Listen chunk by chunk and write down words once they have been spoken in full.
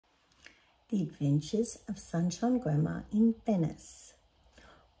The Adventures of Sunshine Grandma in Venice.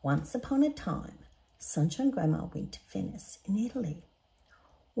 Once upon a time, Sunshine Grandma went to Venice in Italy.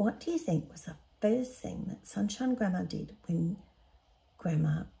 What do you think was the first thing that Sunshine Grandma did when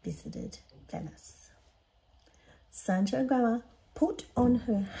Grandma visited Venice? Sunshine Grandma put on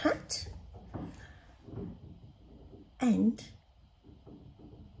her hat and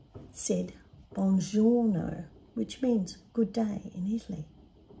said buongiorno, which means good day in Italy.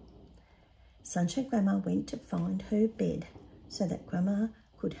 Sunshine Grandma went to find her bed so that Grandma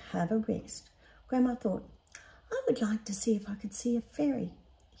could have a rest. Grandma thought, I would like to see if I could see a ferry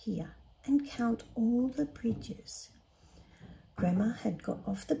here and count all the bridges. Grandma had got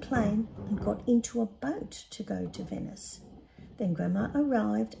off the plane and got into a boat to go to Venice. Then Grandma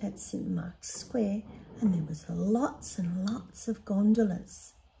arrived at St. Mark's Square and there was lots and lots of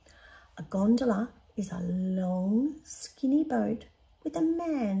gondolas. A gondola is a long, skinny boat with a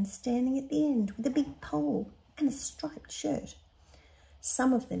man standing at the end with a big pole and a striped shirt.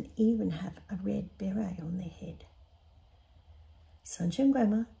 Some of them even have a red beret on their head. Sunshine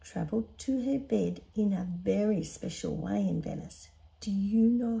Grandma travelled to her bed in a very special way in Venice. Do you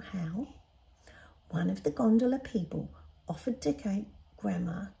know how? One of the gondola people offered to take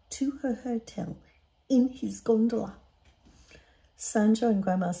Grandma to her hotel in his gondola. Sunshine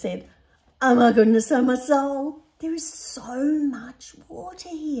Grandma said, oh my goodness, oh my soul, there is so much water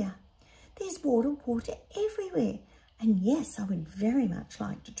here. There's water everywhere. And yes, I would very much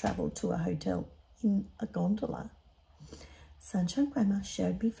like to travel to a hotel in a gondola. Sunshine Grandma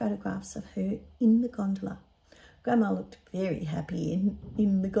showed me photographs of her in the gondola. Grandma looked very happy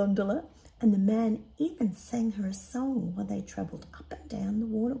in the gondola, and the man even sang her a song while they travelled up and down the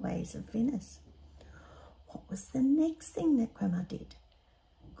waterways of Venice. What was the next thing that Grandma did?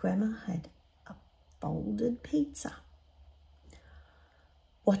 Grandma had a folded pizza.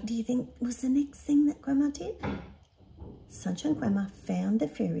 What do you think was the next thing that Grandma did? Sunshine Grandma found the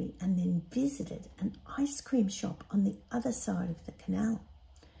ferry and then visited an ice cream shop on the other side of the canal.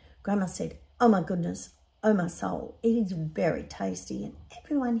 Grandma said, oh my goodness, oh my soul, it is very tasty and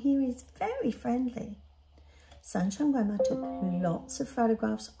everyone here is very friendly. Sunshine Grandma took lots of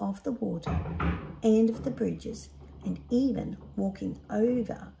photographs of the water and of the bridges and even walking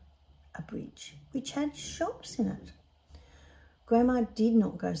over a bridge which had shops in it. Grandma did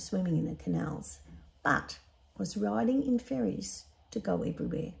not go swimming in the canals, but was riding in ferries to go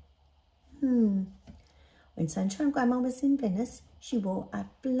everywhere. When Sunshine Grandma was in Venice, she wore a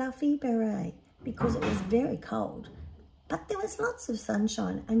fluffy beret because it was very cold, but there was lots of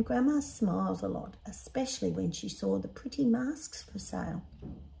sunshine and Grandma smiled a lot, especially when she saw the pretty masks for sale.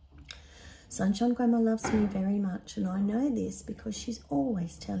 Sunshine Grandma loves me very much, and I know this because she's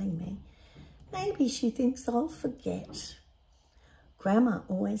always telling me. Maybe she thinks I'll forget. Grandma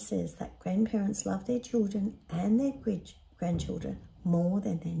always says that grandparents love their children and their grandchildren more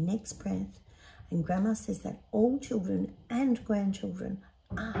than their next breath. And Grandma says that all children and grandchildren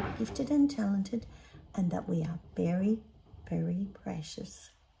are gifted and talented and that we are very, very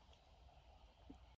precious.